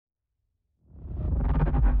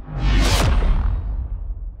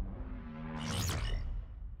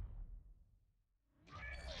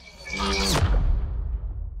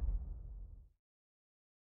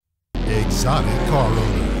Exotic car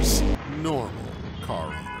owners, normal car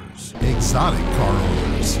owners. Exotic car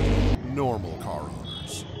owners, normal car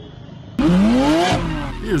owners.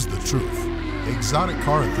 Here's the truth. Exotic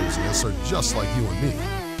car enthusiasts are just like you and me.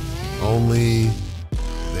 Only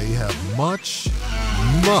they have much,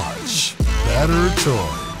 much better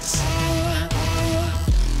toys.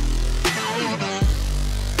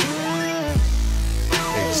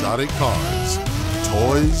 Exotic cars,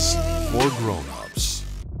 toys for grown-ups.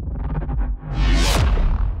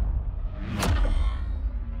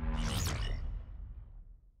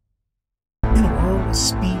 In a world where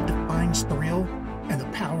speed defines thrill and the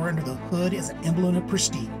power under the hood is an emblem of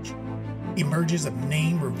prestige, emerges a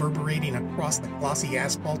name reverberating across the glossy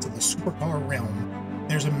asphalt of the supercar realm.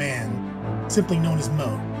 There's a man, simply known as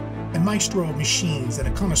Mo, a maestro of machines and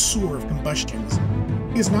a connoisseur of combustions.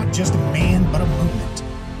 He is not just a man, but a movement.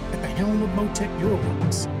 At the helm of Motek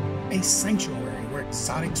EuroWerkz, a sanctuary where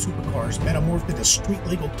exotic supercars metamorph into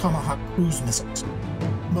street-legal Tomahawk cruise missiles.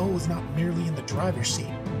 Mo is not merely in the driver's seat.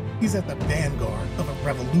 He's at the vanguard of a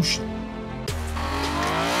revolution.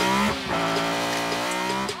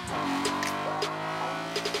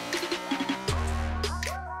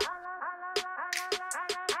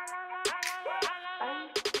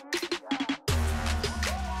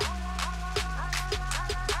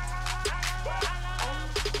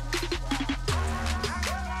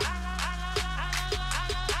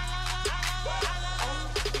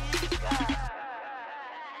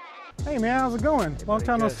 Hey man, how's it going? Long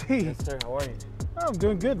time no see. Yes, sir. How are you? Oh, I'm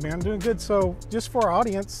doing good, man. I'm doing good. So, just for our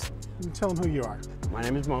audience, tell them who you are. My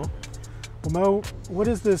name is Mo. Well, Mo, what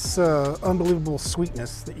is this unbelievable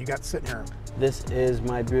sweetness that you got sitting here? This is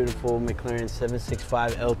my beautiful McLaren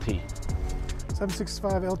 765 LT.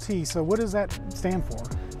 765 LT. So, what does that stand for?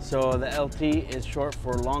 So the LT is short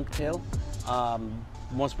for long tail.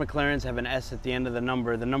 Most McLarens have an S at the end of the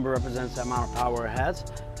number. The number represents the amount of power it has,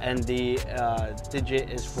 and the digit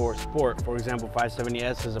is for sport. For example,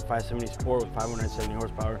 570S is a 570 Sport with 570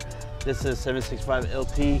 horsepower. This is 765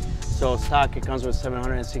 LT, so stock it comes with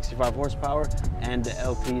 765 horsepower, and the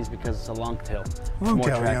LT is because it's a long tail. Long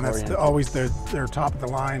tail, yeah, that's always their top of the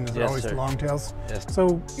line. Is always the long tails. Yes.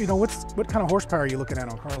 So, you know, what kind of horsepower are you looking at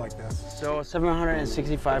on a car like this? So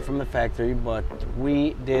 765 from the factory, but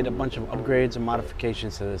we did a bunch of upgrades and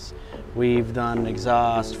modifications to this. We've done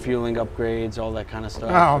exhaust, fueling upgrades, all that kind of stuff.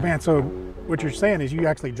 Oh man, so what you're saying is you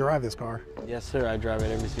actually drive this car? Yes, sir. I drive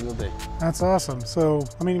it every single day. That's awesome. So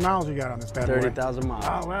how many miles you got on this bad boy? 30,000 miles.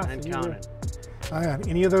 Oh wow, and counting. Oh, yeah.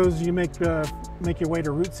 Any of those you make your way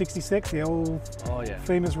to Route 66, the old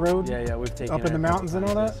famous road? Yeah, we've taken up in the mountains and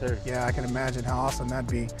all that? Yes, sir. Yeah, I can imagine how awesome that'd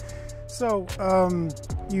be. So,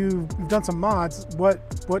 you've done some mods. How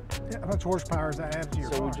much horsepower does that add to your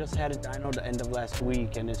car? So we just had a dyno the end of last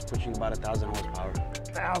week, and it's pushing about 1,000 horsepower.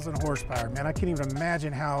 1,000 horsepower, man! I can't even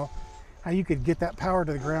imagine how you could get that power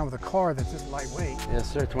to the ground with a car that's just lightweight.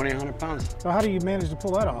 Yes, sir. 2,800 pounds. So how do you manage to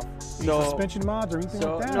pull that off? Suspension mods or anything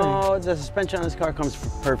like that? No, the suspension on this car comes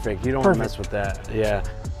perfect. You don't want to mess with that. Yeah.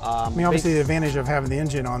 I mean, obviously the advantage of having the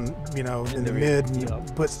engine on, you know, in the mid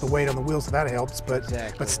and puts the weight on the wheels, so that helps. But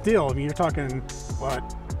but still, I mean, you're talking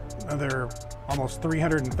what, another almost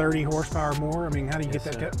 330 horsepower more. I mean, how do you get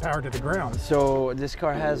that power to the ground? So this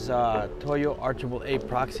car has Toyo R888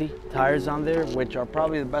 Proxy tires on there, which are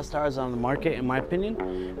probably the best tires on the market, in my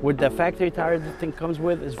opinion. With the factory tires the thing comes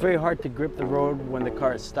with, it's very hard to grip the road when the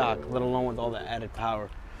car is stock, let alone with all the added power.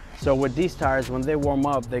 So with these tires, when they warm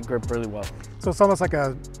up, they grip really well. So it's almost like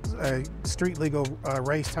a street legal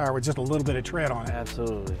race tire with just a little bit of tread on it.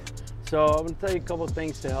 Absolutely. So I'm gonna tell you a couple of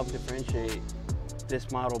things to help differentiate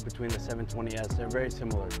this model between the 720S. They're very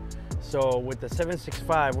similar. So with the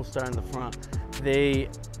 765, we'll start in the front. They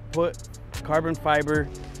put carbon fiber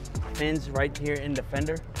fins right here in the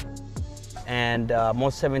fender. And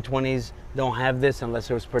most 720s don't have this unless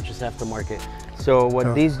it was purchased aftermarket. So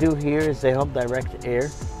what these do here is they help direct air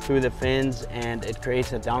through the fins, and it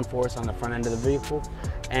creates a downforce on the front end of the vehicle.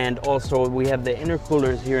 And also we have the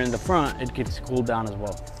intercoolers here in the front. It gets cooled down as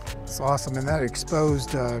well. It's awesome, and that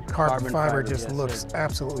exposed carbon fiber just looks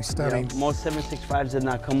absolutely stunning. Yeah, most 765s did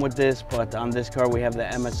not come with this, but on this car we have the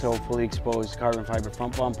MSO fully exposed carbon fiber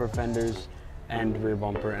front bumper, fenders, and rear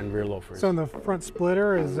bumper and rear loafers. So in the front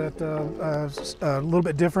splitter, is that a little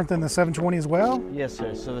bit different than the 720 as well? Yes,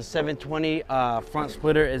 sir. So the 720 front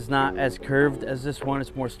splitter is not as curved as this one,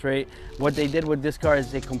 it's more straight. What they did with this car is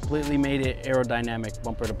they completely made it aerodynamic,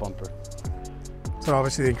 bumper to bumper. So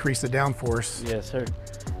obviously they increased the downforce. Yes, sir.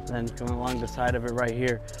 And then going along the side of it right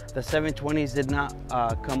here. The 720s did not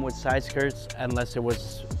come with side skirts unless it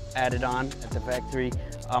was added on at the factory.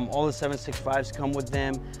 All the 765s come with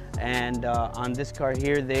them, And on this car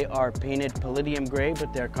here, they are painted palladium gray,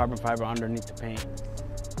 but they're carbon fiber underneath the paint.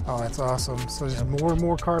 Oh, that's awesome. So there's more and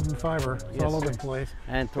more carbon fiber all over the place.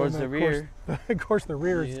 And towards the rear. Of course, the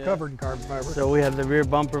rear is covered in carbon fiber. So we have the rear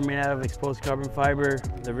bumper made out of exposed carbon fiber,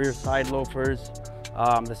 the rear side loafers.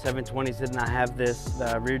 The 720s did not have this.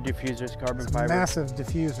 The rear diffuser is carbon fiber. Massive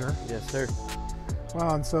diffuser. Yes, sir.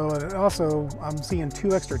 Wow, and so also I'm seeing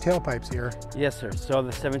 2 extra tailpipes here. Yes, sir. So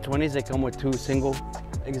the 720s, they come with 2 single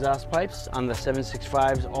exhaust pipes. On the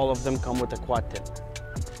 765s, all of them come with a quad tip.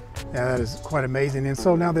 Yeah, that is quite amazing. And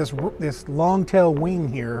so now this long tail wing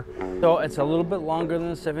here. So it's a little bit longer than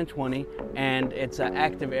the 720, and it's an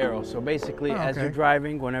active arrow. So basically, as you're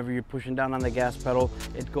driving, whenever you're pushing down on the gas pedal,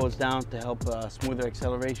 it goes down to help smoother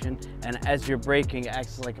acceleration. And as you're braking, it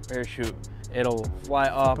acts like a parachute. It'll fly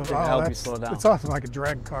up and help you slow down. It's awesome, like a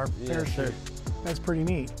drag car parachute. Yes, sir. That's pretty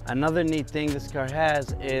neat. Another neat thing this car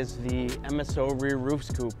has is the MSO rear roof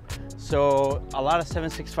scoop. So a lot of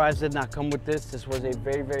 765s did not come with this. This was a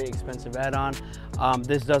very, very expensive add-on.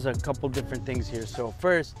 This does a couple different things here. So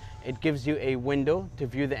first, it gives you a window to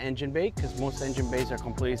view the engine bay, because most engine bays are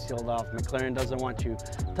completely sealed off. McLaren doesn't want you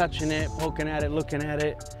touching it, poking at it, looking at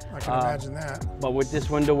it. I can imagine that. But with this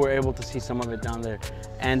window, we're able to see some of it down there.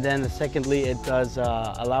 And then secondly, it does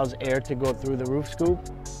allows air to go through the roof scoop.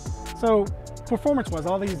 So performance-wise,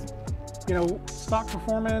 all these, you know, stock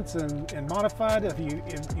performance and modified, if you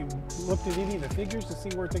looked at any of the figures to see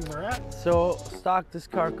where things are at? So stock, this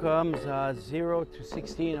car comes 0 to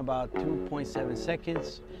 60 in about 2.7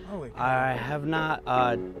 seconds. Holy cow. I have not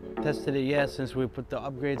tested it yet since we put the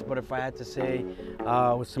upgrades, but if I had to say,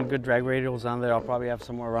 with some good drag radials on there, I'll probably have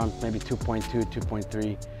somewhere around maybe 2.2,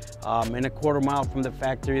 2.3. In a quarter mile from the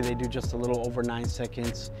factory, they do just a little over 9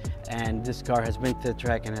 seconds. And this car has been to the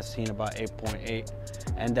track and has seen about 8.8.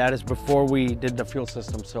 And that is before we did the fuel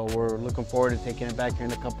system. So we're looking forward to taking it back here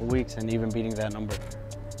in a couple weeks and even beating that number.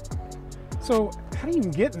 So how do you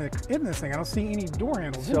even get in this thing? I don't see any door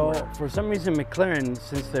handles So anywhere. for some reason, McLaren,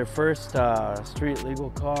 since their first street legal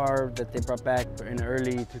car that they brought back in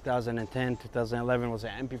early 2010, 2011 was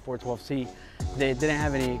an MP412C, they didn't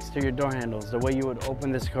have any exterior door handles. The way you would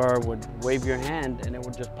open this car would wave your hand and it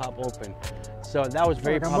would just pop open. So that was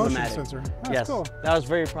very problematic. Motion sensor. Yes, cool. that was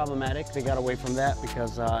very problematic. They got away from that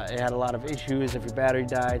because it had a lot of issues. If your battery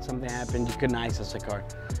died, something happened, you couldn't access the car.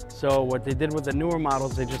 So what they did with the newer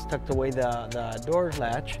models, they just tucked away the door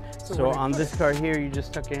latch. So on this car here, you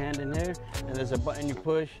just tuck your hand in there, and there's a button you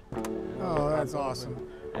push. Oh, that's awesome.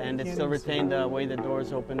 And it still retained the way the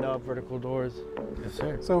doors opened up, vertical doors. Yes,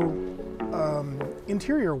 sir. So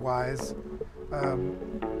interior-wise,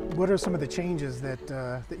 what are some of the changes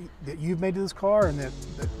that you've made to this car and that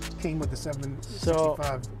came with the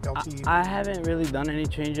 765 LT? I haven't really done any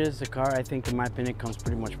changes. The car, I think, in my opinion, comes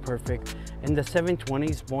pretty much perfect. In the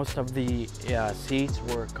 720s, most of the seats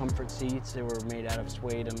were comfort seats. They were made out of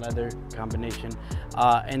suede and leather combination.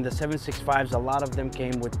 In the 765s, a lot of them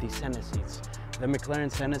came with the Senna seats. The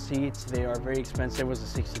McLaren Senna seats, they are very expensive. It was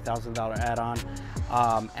a $60,000 add-on,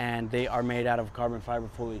 and they are made out of carbon fiber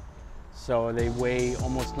fully. So they weigh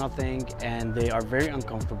almost nothing and they are very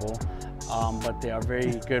uncomfortable, but they are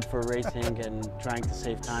very good for racing and trying to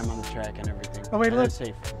save time on the track and everything. Oh wait, and look,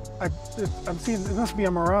 safe. I'm seeing, it must be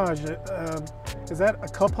a Mirage. Is that a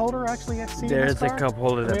cup holder actually I see in this There's car? a cup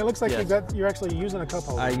holder. I mean, it looks like yes. you're actually using a cup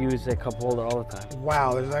holder. I use a cup holder all the time.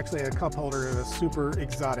 Wow, there's actually a cup holder in a super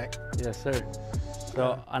exotic. Yes, sir.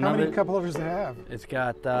 So how many cup holders does it have? It's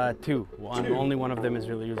got two. Only one of them is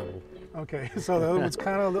really usable. Okay, so the other one's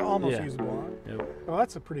kind of almost Yeah. usable. Huh? Yep. Well,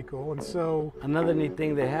 that's a pretty cool. And so another neat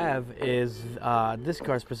thing they have is this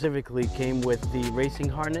car specifically came with the racing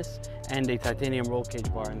harness and a titanium roll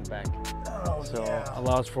cage bar in the back. oh, So yeah.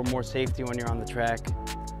 allows for more safety when you're on the track.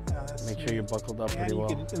 Yeah, that's Make sure sweet. you're buckled up Yeah, pretty you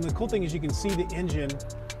well. and the cool thing is you can see the engine,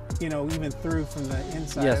 you know, even through from the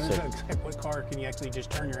inside. Yes, And sir. it's like, what car can you actually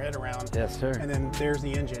just turn your head around? Yes, sir. And then there's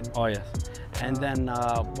the engine. Oh, yes. And then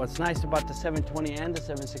what's nice about the 720 and the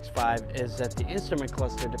 765 is that the instrument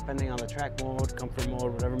cluster, depending on the track mode, comfort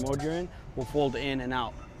mode, whatever mode you're in, will fold in and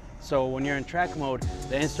out. So when you're in track mode,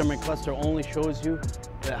 the instrument cluster only shows you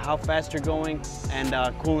how fast you're going and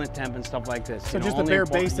coolant temp and stuff like this. So You know, just the only bare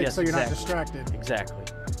important- basics yes, so you're exactly. not distracted. Exactly.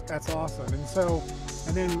 That's awesome. And so,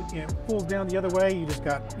 and then it pulls down the other way. You just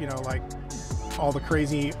got, you know, like all the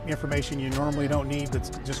crazy information you normally don't need that's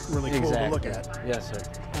just really cool to look at. Yes, sir.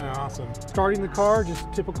 Awesome. Starting the car,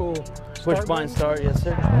 just typical Push start button start, yes,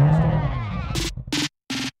 sir.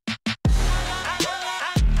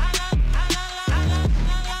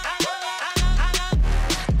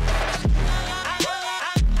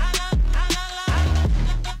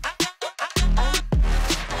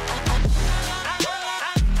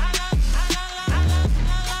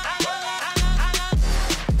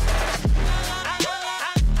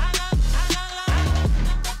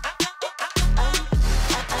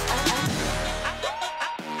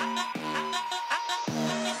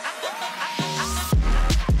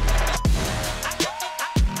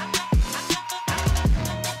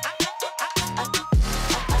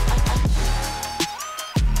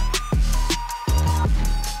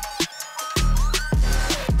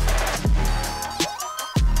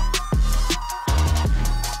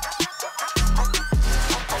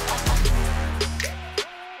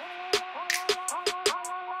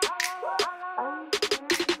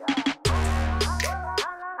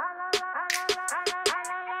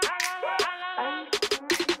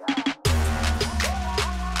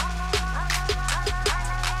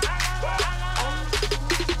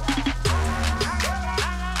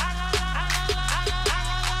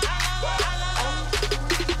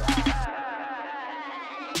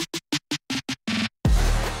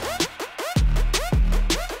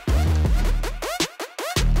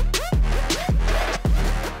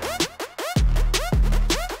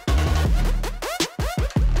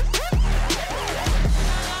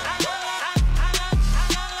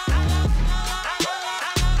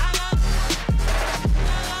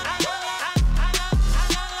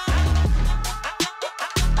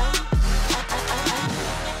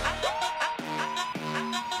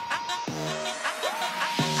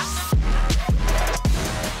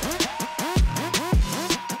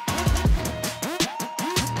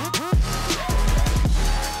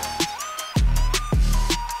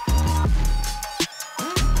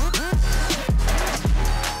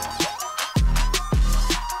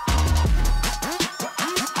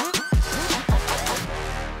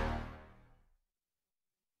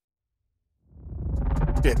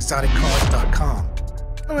 to XotiCars.com.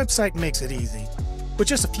 Our website makes it easy. With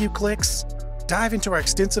just a few clicks, dive into our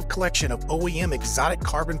extensive collection of OEM exotic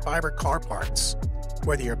carbon fiber car parts.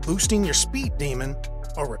 Whether you're boosting your speed demon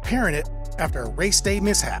or repairing it after a race day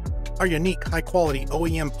mishap, our unique high-quality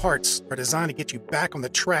OEM parts are designed to get you back on the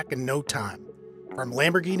track in no time. From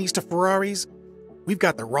Lamborghinis to Ferraris, we've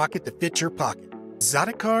got the rocket to fit your pocket.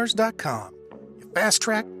 XotiCars.com, your fast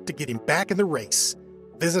track to getting back in the race.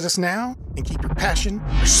 Visit us now and keep your passion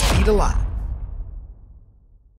for speed alive.